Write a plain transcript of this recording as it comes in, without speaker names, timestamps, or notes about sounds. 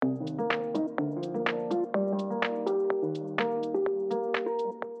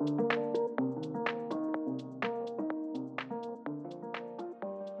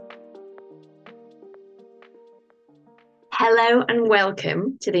Hello and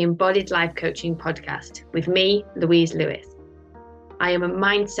welcome to the Embodied Life Coaching Podcast with me, Louise Lewis. I am a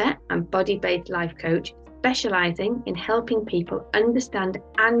mindset and body-based life coach specialising in helping people understand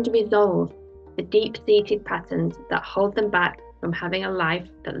and resolve the deep-seated patterns that hold them back from having a life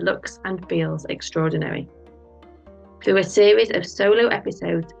that looks and feels extraordinary. Through a series of solo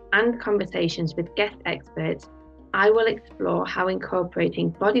episodes and conversations with guest experts, I will explore how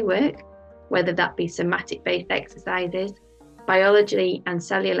incorporating bodywork, whether that be somatic-based exercises, biology and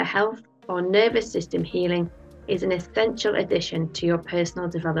cellular health, or nervous system healing, is an essential addition to your personal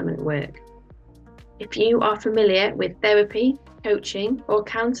development work. If you are familiar with therapy, coaching, or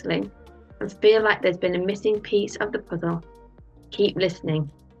counselling and feel like there's been a missing piece of the puzzle, keep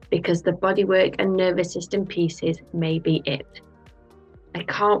listening, because the bodywork and nervous system pieces may be it. I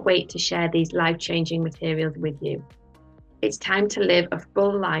can't wait to share these life-changing materials with you. It's time to live a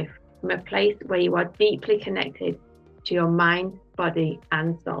full life from a place where you are deeply connected to your mind, body,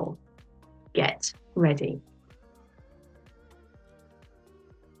 and soul. Get ready.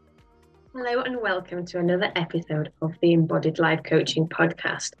 Hello and welcome to another episode of the Embodied Life Coaching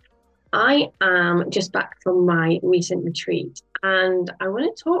Podcast. I am just back from my recent retreat and I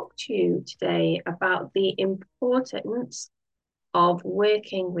want to talk to you today about the importance of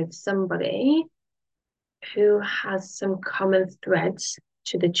working with somebody who has some common threads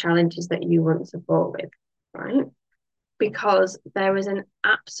to the challenges that you want support with, right? Because there is an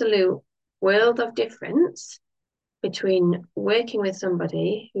absolute world of difference between working with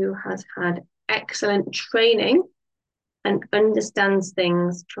somebody who has had excellent training and understands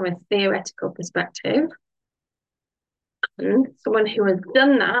things from a theoretical perspective, and someone who has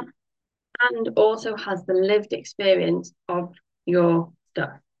done that and also has the lived experience of your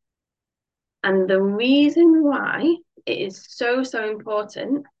stuff. And the reason why it is so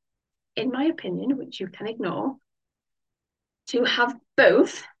important, in my opinion, which you can ignore, to have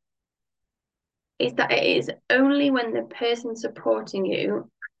both is that it is only when the person supporting you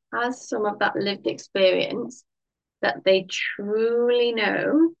has some of that lived experience that they truly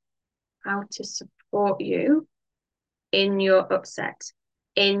know how to support you in your upset,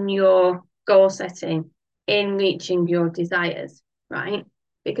 in your goal setting, in reaching your desires, right?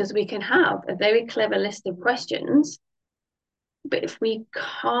 Because we can have a very clever list of questions, but if we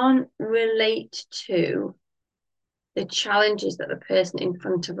can't relate to the challenges that the person in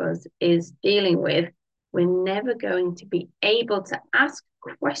front of us is dealing with, we're never going to be able to ask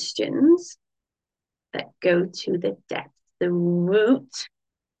questions that go to the depth, the root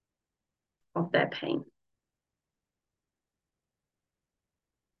of their pain.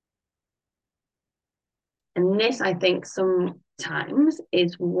 And this, I think, sometimes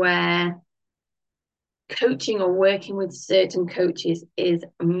is where coaching or working with certain coaches is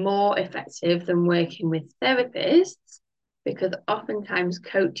more effective than working with therapists, because oftentimes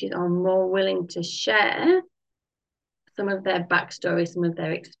coaches are more willing to share some of their backstory, some of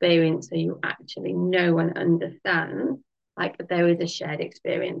their experience, so you actually know and understand, like, there is a shared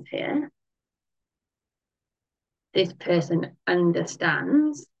experience here. This person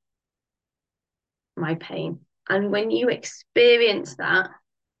understands my pain. And when you experience that,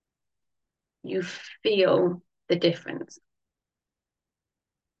 you feel the difference.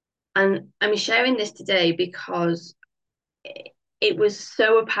 And I'm sharing this today because it was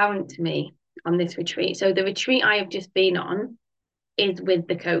so apparent to me on this retreat. So the retreat I have just been on is with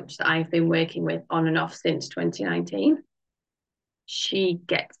the coach that I've been working with on and off since 2019. She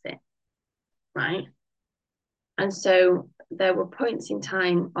gets it, right? And so there were points in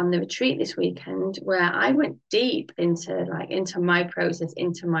time on the retreat this weekend where I went deep into my process,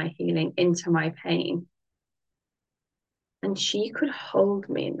 into my healing, into my pain. And she could hold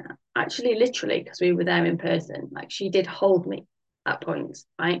me in that. Actually, literally, because we were there in person. Like, she did hold me at points,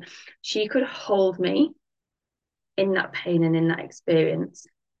 right? She could hold me in that pain and in that experience,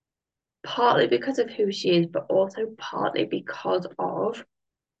 partly because of who she is, but also partly because of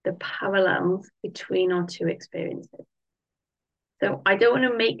the parallels between our two experiences. So I don't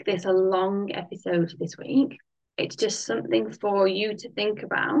want to make this a long episode this week. It's just something for you to think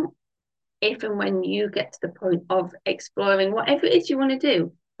about if and when you get to the point of exploring whatever it is you want to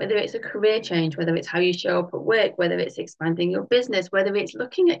do, whether it's a career change, whether it's how you show up at work, whether it's expanding your business, whether it's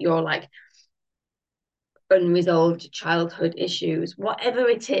looking at your unresolved childhood issues, whatever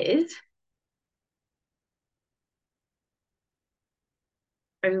it is.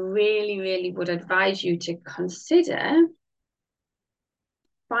 I really, really would advise you to consider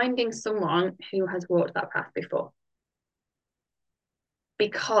finding someone who has walked that path before.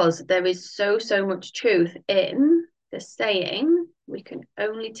 Because there is so much truth in the saying, we can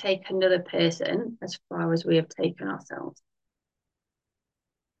only take another person as far as we have taken ourselves.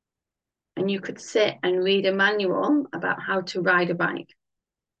 and you could sit and read a manual about how to ride a bike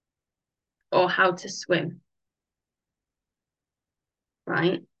or how to swim,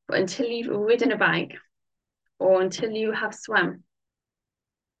 right? But until you've ridden a bike or until you have swam,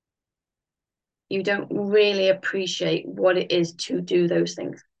 you don't really appreciate what it is to do those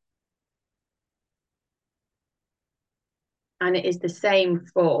things. And it is the same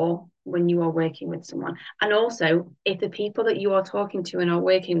for when you are working with someone. And also, if the people that you are talking to and are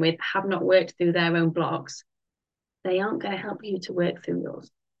working with have not worked through their own blocks, they aren't going to help you to work through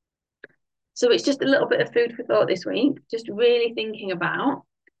yours. So it's just a little bit of food for thought this week, just really thinking about,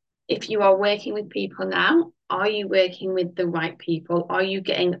 if you are working with people now, are you working with the right people? Are you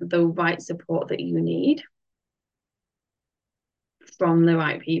getting the right support that you need from the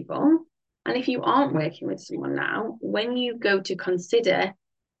right people? And if you aren't working with someone now, when you go to consider,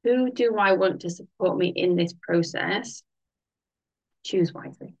 who do I want to support me in this process, choose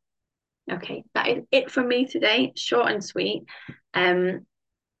wisely. Okay, that is it from me today. Short and sweet.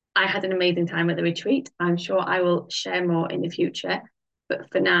 I had an amazing time at the retreat. I'm sure I will share more in the future. But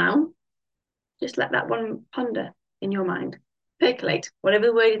for now, just let that one ponder in your mind, percolate, whatever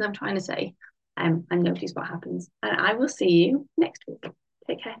the word is I'm trying to say, and notice what happens. And I will see you next week.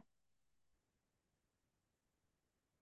 Take care.